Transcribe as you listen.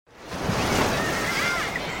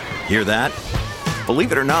Hear that?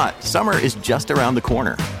 Believe it or not, summer is just around the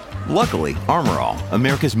corner. Luckily, Armor All,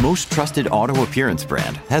 America's most trusted auto appearance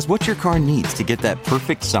brand, has what your car needs to get that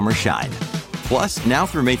perfect summer shine. Plus, now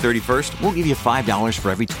through May 31st, we'll give you $5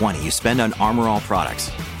 for every $20 you spend on Armor All products.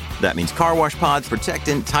 That means car wash pods,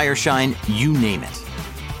 protectant, tire shine, you name it.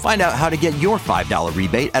 Find out how to get your $5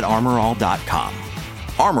 rebate at armorall.com.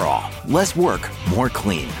 Armor All, less work, more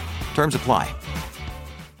clean. Terms apply.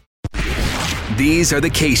 These are the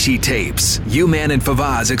Keishi tapes. U-Man and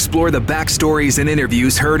Fawaz explore the backstories and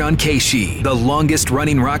interviews heard on Keishi, the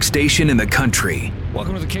longest-running rock station in the country.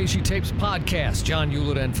 Welcome to the Keishi Tapes podcast. John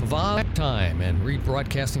Hewlett and Fawaz time and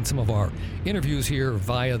rebroadcasting some of our interviews here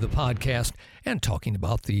via the podcast and talking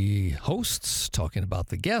about the hosts, talking about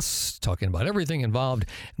the guests, talking about everything involved.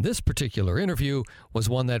 This particular interview was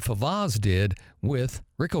one that Fawaz did with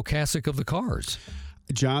Ric Ocasek of the Cars.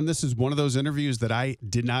 John, this is one of those interviews that I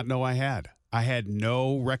did not know I had. I had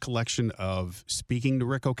no recollection of speaking to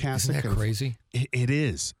Ric Ocasek. Isn't that crazy? It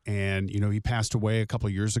is. And, he passed away a couple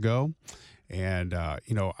of years ago. And, I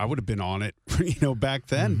would have been on it, back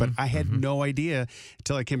then. But I had no idea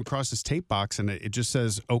until I came across this tape box, and it just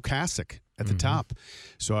says Ocasek at the top.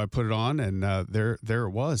 So I put it on, and there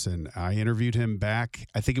it was. And I interviewed him back,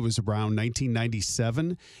 I think it was around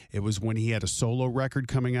 1997. It was when he had a solo record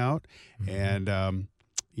coming out. And,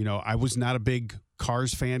 I was not a big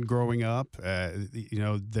Cars fan growing up.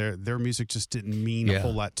 Their music just didn't mean a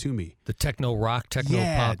whole lot to me. The techno rock, techno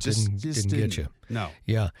pop didn't get you. No.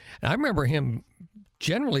 Yeah. And I remember him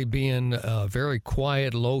generally being a very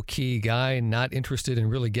quiet, low-key guy, not interested in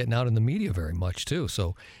really getting out in the media very much, too.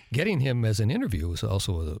 So getting him as an interview was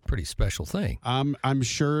also a pretty special thing. I'm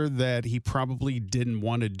sure that he probably didn't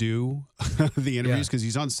want to do the interviews because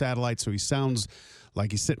he's on satellite, so he sounds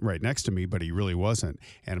like he's sitting right next to me, but he really wasn't.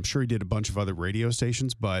 And I'm sure he did a bunch of other radio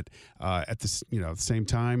stations, but at the same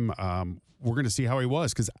time, we're going to see how he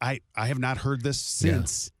was because I have not heard this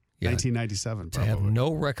since 1997. Probably. I have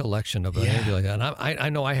no recollection of anything like that. And I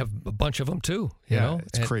know I have a bunch of them too. You know,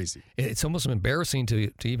 it's crazy. It's almost embarrassing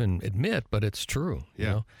to even admit, but it's true. Yeah.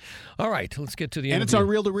 You know? All right, let's get to the and interview. It's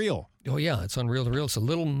unreal to real. Oh yeah, it's unreal to real. It's a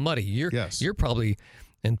little muddy. You're probably.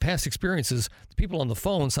 In past experiences, the people on the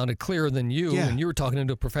phone sounded clearer than you, and you were talking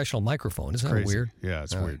into a professional microphone. Isn't that weird? Yeah,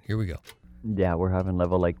 it's All weird. Right, here we go. Yeah, we're having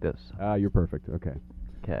level like this. You're perfect. Okay.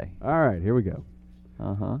 Okay. All right, here we go.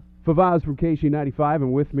 Uh-huh. Fawaz from Keishi 95,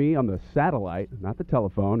 and with me on the satellite, not the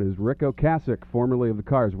telephone, is Ric Ocasek, formerly of the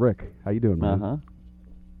Cars. Rick, how you doing, man? Uh-huh.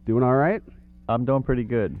 Doing all right? I'm doing pretty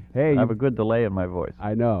good. Hey, I have a good delay in my voice.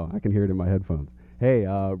 I know. I can hear it in my headphones. Hey,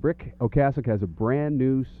 Ric Ocasek has a brand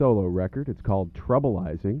new solo record. It's called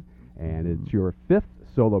Troubleizing. And it's your fifth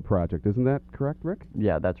solo project, isn't that correct, Rick?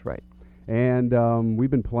 Yeah, that's right. And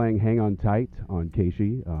we've been playing Hang On Tight on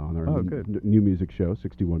Keishi, on our new music show,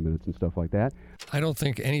 61 Minutes and stuff like that. I don't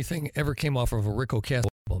think anything ever came off of a Ric Ocasek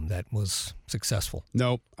album that was successful.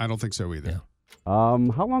 Nope, I don't think so either. Yeah.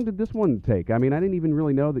 How long did this one take? I mean, I didn't even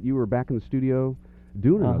really know that you were back in the studio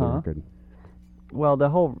doing another record. Well, the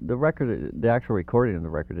actual recording of the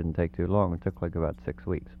record didn't take too long. It took like about 6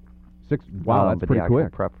 weeks. Wow, that's but pretty the quick.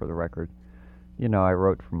 actual prep for the record, I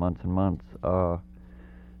wrote for months and months, for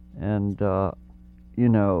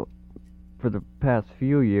the past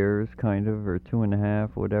few years, kind of, or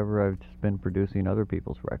 2.5, whatever, I've just been producing other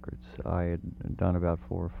people's records. I had done about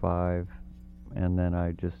 4 or 5, and then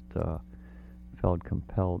I just felt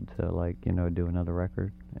compelled to, do another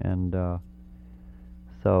record, and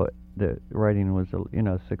so the writing was,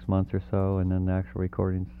 6 months or so, and then the actual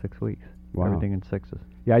recording 6 weeks. Wow. Everything in 6s.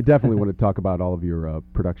 Yeah, I definitely want to talk about all of your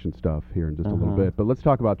production stuff here in just a little bit. But let's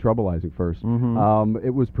talk about Troubleizing first.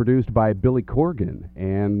 It was produced by Billy Corgan.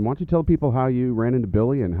 And why don't you tell people how you ran into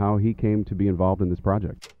Billy and how he came to be involved in this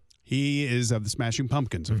project? He is of the Smashing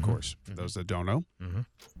Pumpkins, of course, for those that don't know.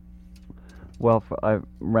 Well, I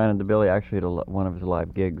ran into Billy actually at one of his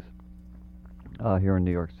live gigs here in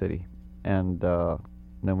New York City. And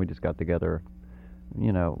then we just got together,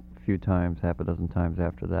 a few times, half a dozen times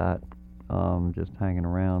after that. Just hanging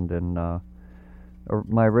around, and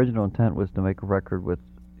my original intent was to make a record with,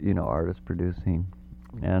 artists producing,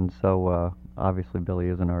 and so obviously Billy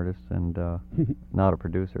is an artist and not a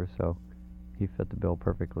producer, so he fit the bill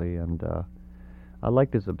perfectly, and I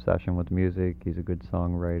liked his obsession with music. He's a good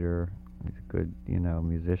songwriter, he's a good,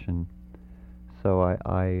 musician, so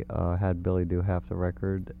I had Billy do half the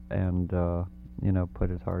record and, put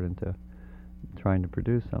his heart into trying to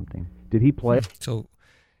produce something. Did he play? So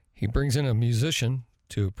he brings in a musician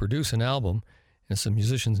to produce an album, and some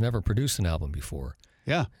musicians never produced an album before.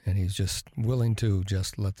 Yeah. And he's just willing to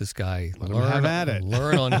just let this guy have at it.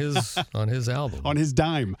 learn on his album. On his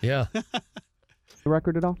dime. Yeah. The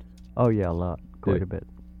record at all? Oh yeah, a lot, quite a bit.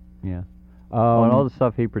 Yeah. Um, On all the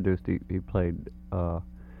stuff he produced, he played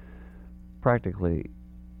practically,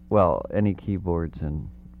 well, any keyboards, and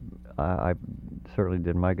I certainly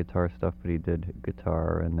did my guitar stuff, but he did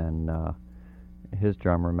guitar, and then his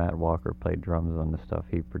drummer Matt Walker played drums on the stuff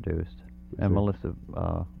he produced, and Melissa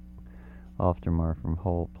Oftermar from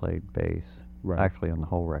Hole played bass, actually on the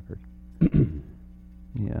whole record.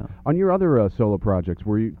 Yeah. On your other solo projects,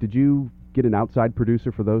 did you get an outside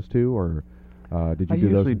producer for those two, or did you I do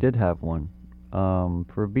those? usually did have one.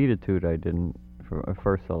 For Beatitude, I didn't. For a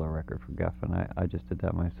first solo record for Geffen, I just did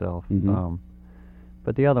that myself. Mm-hmm.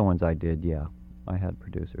 But the other ones I did, yeah. I had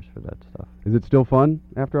producers for that stuff. Is it still fun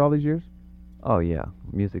after all these years? Oh, yeah.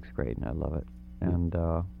 Music's great, and I love it. And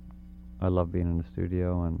I love being in the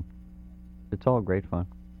studio, and it's all great fun.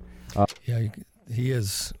 Yeah, he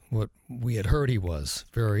is what we had heard he was.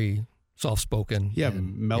 Very soft-spoken. Yeah,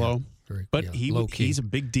 and, mellow. Yeah, very, but low-key. he's a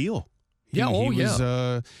big deal. Yeah, he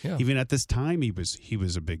was, even at this time, he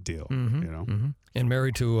was a big deal. Mm-hmm, you know, and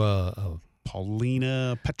married to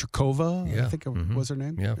Paulina Petrakova, I think it was her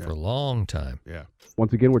name. Yeah, for a long time. Yeah.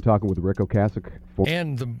 Once again, we're talking with Ric Ocasek.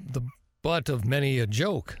 And the butt of many a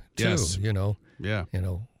joke too. Yes. You know. Yeah. You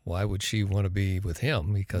know, why would she want to be with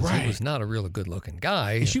him? Because he was not a really good-looking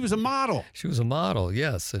guy. And she was a model. She was a model,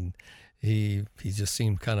 yes, and he just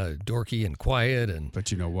seemed kind of dorky and quiet and.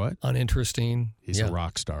 But you know what? Uninteresting. He's a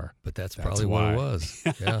rock star. But that's probably what it was.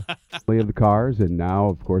 Yeah. Of the Cars, and now,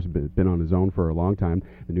 of course, been on his own for a long time.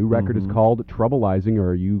 The new record is called Troubleizing.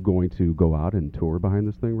 Are you going to go out and tour behind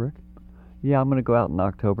this thing, Rick? Yeah, I'm going to go out in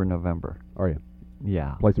October, November. Are you?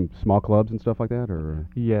 Yeah. Play some small clubs and stuff like that, or?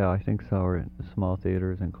 Yeah, I think so, or small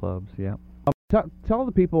theaters and clubs, yeah. Tell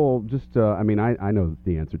the people, just, I mean, I know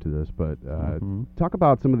the answer to this, but talk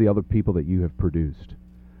about some of the other people that you have produced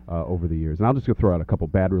over the years. And I'll just go throw out a couple.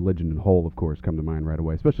 Bad Religion and Hole, of course, come to mind right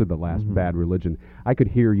away, especially the last Bad Religion. I could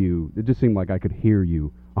hear you. It just seemed like I could hear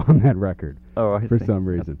you on that record for some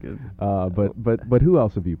reason. But who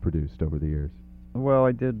else have you produced over the years? Well,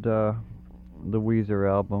 I did the Weezer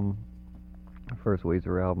album. First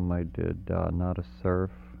Weezer album I did, Not a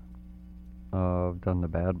Surf. I've done the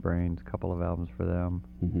Bad Brains, a couple of albums for them.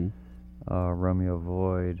 Romeo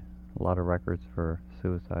Void, a lot of records for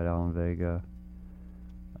Suicide, Alan Vega.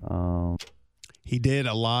 He did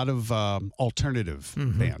a lot of alternative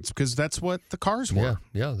bands because that's what the Cars were.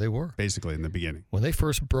 Yeah, they were. Basically in the beginning. When they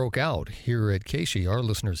first broke out here at Casey, our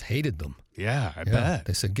listeners hated them. Yeah, I bet.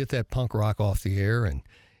 They said, get that punk rock off the air, and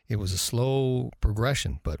it was a slow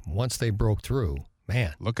progression. But once they broke through,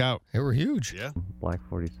 man. Look out. They were huge. Yeah. Black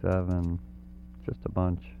 47, just a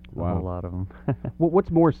bunch. Wow. A whole lot of them. What's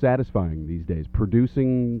more satisfying these days?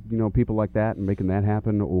 Producing, people like that and making that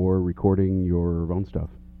happen, or recording your own stuff?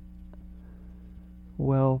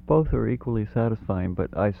 Well, both are equally satisfying,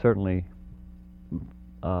 but I certainly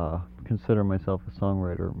consider myself a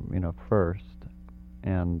songwriter, first,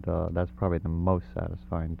 and that's probably the most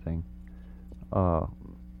satisfying thing.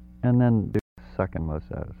 And then the second most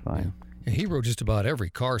satisfying. Yeah, he wrote just about every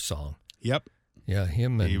Car song. Yep. Yeah,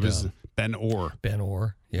 him and... He was Ben Orr. Ben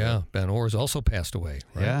Orr, yeah. Ben Orr's also passed away,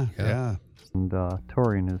 right? Yeah. And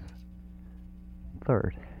touring is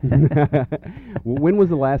third. When was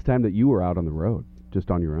the last time that you were out on the road,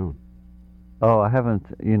 just on your own? Oh, I haven't,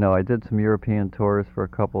 I did some European tours for a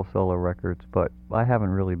couple solo records, but I haven't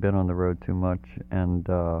really been on the road too much, and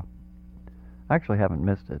I actually haven't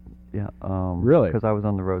missed it. Yeah. Really? Because I was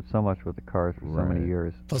on the road so much with the Cars for so many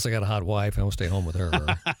years. Plus, I got a hot wife. I don't stay home with her.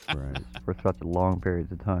 Right. For such long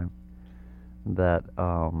periods of time that,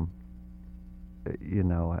 I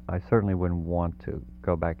certainly wouldn't want to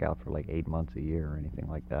go back out for like 8 months a year or anything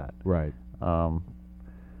like that. Right.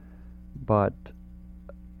 But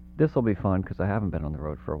this will be fun because I haven't been on the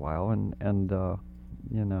road for a while, and so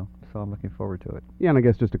I'm looking forward to it. Yeah, and I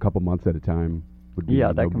guess just a couple months at a time would be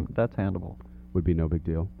that's handleable. Would be no big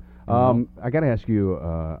deal. I got to ask you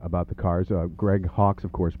about the Cars. Greg Hawkes,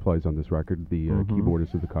 of course, plays on this record, the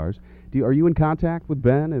keyboardist of the Cars. Are you in contact with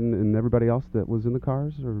Ben and everybody else that was in the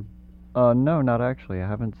Cars? Or? No, not actually. I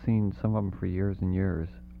haven't seen some of them for years and years.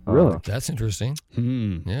 Really? That's interesting.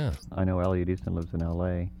 Yeah. I know Elliot Easton lives in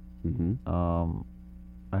L.A.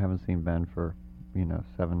 I haven't seen Ben for,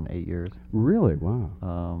 7-8 years. Really?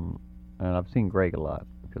 Wow. And I've seen Greg a lot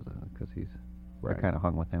because he's I kind of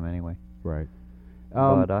hung with him anyway. Right.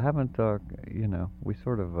 But I haven't, we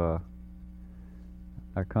sort of,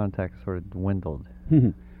 our contact sort of dwindled.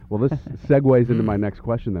 Well, this segues into my next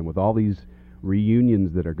question then. With all these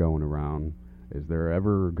reunions that are going around, is there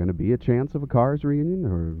ever going to be a chance of a Cars reunion,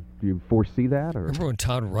 or do you foresee that? Or? Remember when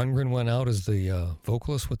Todd Rundgren went out as the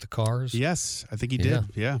vocalist with the Cars? Yes, I think he did.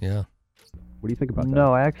 Yeah. What do you think about that?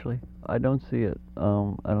 No, actually, I don't see it. I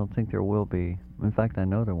don't think there will be. In fact, I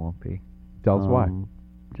know there won't be. Tell us why.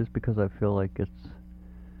 Just because I feel like it's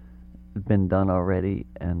been done already,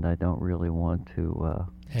 and I don't really want to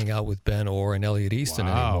hang out with Ben Orr and Elliot Easton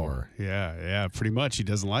anymore. Yeah, pretty much. He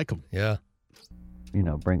doesn't like them. Yeah.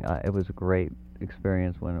 Bring. It was a great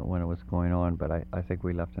experience when it was going on, but I think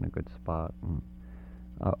we left in a good spot. And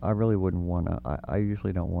I really wouldn't want to. I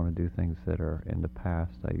usually don't want to do things that are in the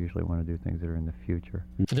past. I usually want to do things that are in the future.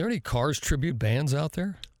 Are there any Cars tribute bands out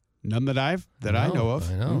there? None that I know of.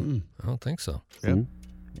 I know. Mm-mm. I don't think so. Yep.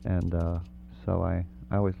 And so I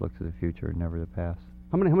always look to the future, never the past.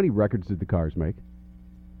 How many records did the Cars make?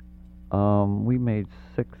 We made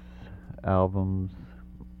 6 albums,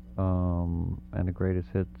 and the greatest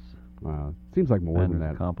hits. Seems like more and than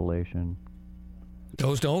that. Compilation.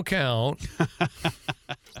 Those don't count.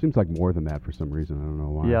 Seems like more than that for some reason. I don't know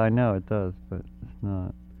why. Yeah, I know it does, but it's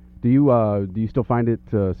not. Do you still find it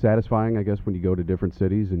satisfying, I guess, when you go to different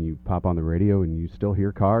cities and you pop on the radio and you still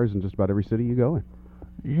hear Cars in just about every city you go in?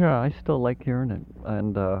 Yeah, I still like hearing it,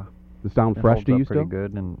 and the sound it fresh holds to up you pretty still?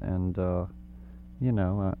 good, and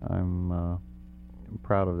I'm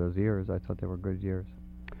proud of those years. I thought they were good years.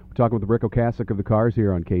 We're talking with Ric Ocasek of the Cars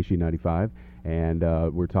here on KC95, and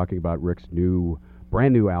we're talking about Ric's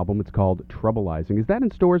brand new album. It's called Troubleizing. Is that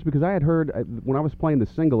in stores? Because I had heard when I was playing the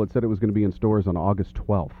single, it said it was going to be in stores on August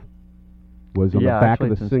 12th. Was on the back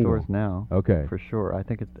actually of the it's single. in stores now. Okay. For sure. I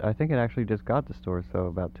think it actually just got to stores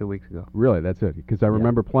about 2 weeks ago. Really, that's it. Because I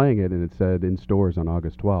remember playing it and it said in stores on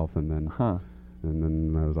August 12th, and then I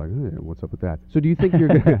was like, hey, what's up with that? So do you think you're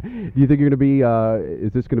gonna be?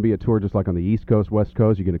 Is this gonna be a tour just like on the East Coast, West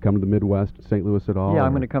Coast? You're gonna come to the Midwest, St. Louis at all? Yeah,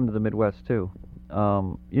 I'm going to come to the Midwest too.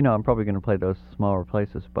 I'm probably going to play those smaller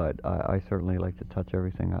places, but I certainly like to touch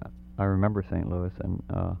everything. I remember St. Louis and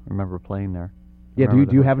remember playing there. Yeah. Do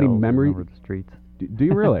you have any memory? Remember the streets. Do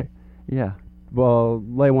you really? Yeah. Well,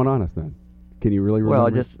 lay one on us then. Can you really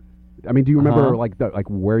remember? Well, I mean, do you remember like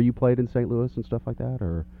where you played in St. Louis and stuff like that,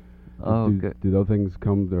 or do those things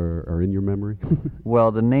are in your memory?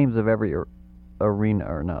 Well, the names of every arena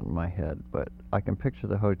are not in my head, but I can picture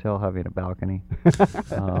the hotel having a balcony. It's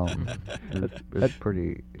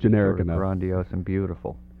pretty generic sort of enough, grandiose and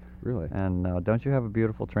beautiful. Really? And don't you have a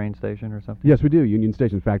beautiful train station or something? Yes, we do. Union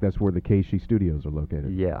Station. In fact, that's where the KC studios are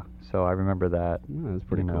located. Yeah. So I remember that. Yeah, that's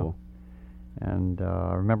pretty cool. And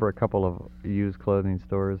I remember a couple of used clothing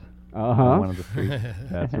stores on one of the streets.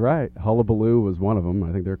 That's right. Hullabaloo was one of them.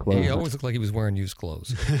 I think they're closed. He always looked like he was wearing used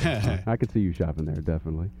clothes. I could see you shopping there,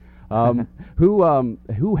 definitely.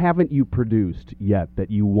 Who haven't you produced yet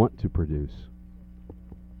that you want to produce?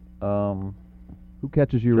 Who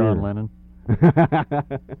catches your ear? John Lennon.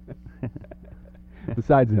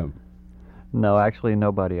 Besides him? No, actually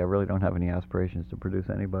nobody. I really don't have any aspirations to produce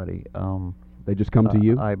anybody. They just come to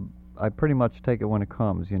you? I pretty much take it when it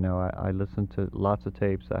comes. I listen to lots of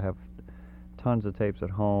tapes. I have tons of tapes at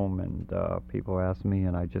home, and people ask me,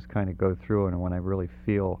 and I just kind of go through it. And when I really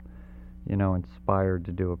feel, inspired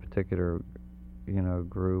to do a particular,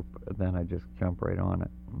 group, then I just jump right on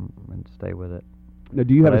it and stay with it. Now,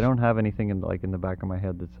 do you have? I don't have anything in the back of my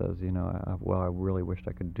head that says, I really wished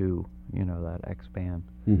I could do, that X band.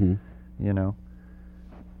 Mm-hmm.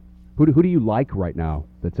 Who do you like right now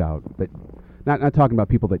that's out? That not talking about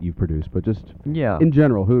people that you've produced, but just in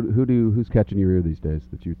general. Who's catching your ear these days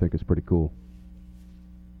that you think is pretty cool?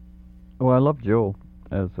 Well, I love Jewel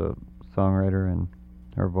as a songwriter and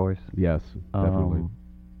her voice. Yes, definitely.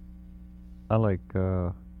 I like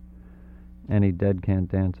any Dead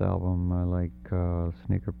Can't Dance album. I like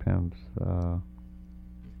Sneaker Pimps.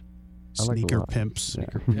 Sneaker Pimps.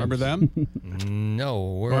 Remember them?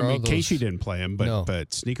 No. Casey didn't play them,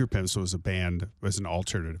 but Sneaker Pimps was an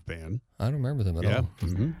alternative band. I don't remember them at all.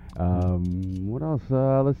 Mm-hmm. What else?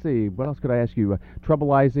 Let's see. What else could I ask you?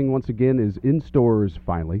 Troubleizing, once again, is in stores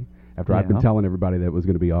finally. After I've been telling everybody that it was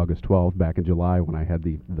going to be August 12th back in July when I had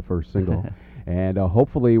the first single. And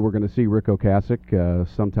hopefully we're going to see Ric Ocasek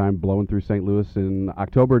sometime blowing through St. Louis in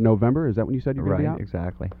October, November. Is that when you said you're going to be out? Right,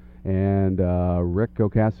 exactly. And Ric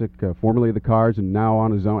Ocasek, formerly of the Cars and now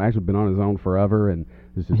on his own, actually been on his own forever, and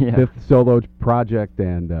this is his 5th solo project,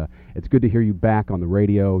 and it's good to hear you back on the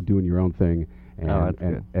radio doing your own thing.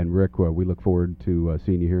 And Ric, we look forward to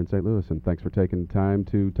seeing you here in St. Louis, and thanks for taking the time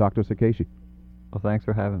to talk to us at KC. Well, thanks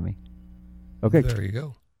for having me. Okay. There you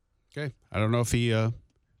go. Okay. I don't know if he...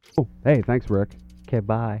 Oh, hey, thanks, Ric. Okay,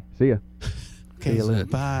 bye. See ya. Okay,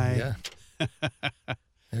 bye. Yeah.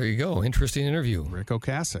 There you go. Interesting interview. Ric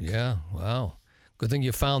Ocasek. Yeah. Wow. Good thing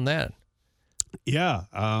you found that. Yeah.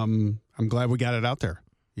 I'm glad we got it out there.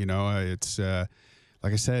 It's like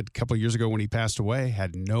I said, a couple of years ago when he passed away,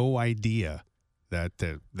 had no idea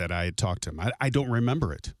that I had talked to him. I don't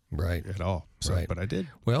remember it at all. So, Right. But I did.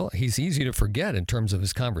 Well, he's easy to forget in terms of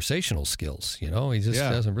his conversational skills. He just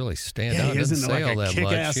doesn't really stand out. He Doesn't isn't say like all a that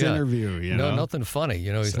kick-ass much. interview. No, nothing funny.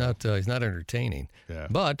 He's not entertaining. Yeah.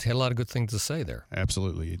 But had a lot of good things to say there.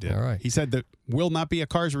 Absolutely, he did. All right. He said that will not be a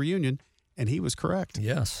Cars reunion, and he was correct.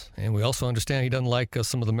 Yes, and we also understand he doesn't like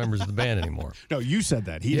some of the members of the band anymore. No, you said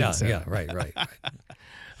that. He didn't say that. Right.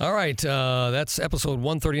 All right, that's episode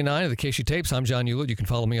 139 of the Casey Tapes. I'm John Hewlett. You can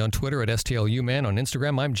follow me on Twitter at STLUman. On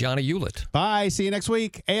Instagram, I'm Johnny Hewlett. Bye. See you next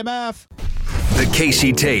week. AMF. The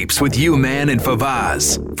Casey Tapes with U-Man and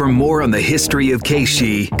Favaz. For more on the history of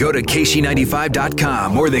Casey, go to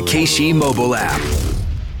KC95.com or the Casey mobile app.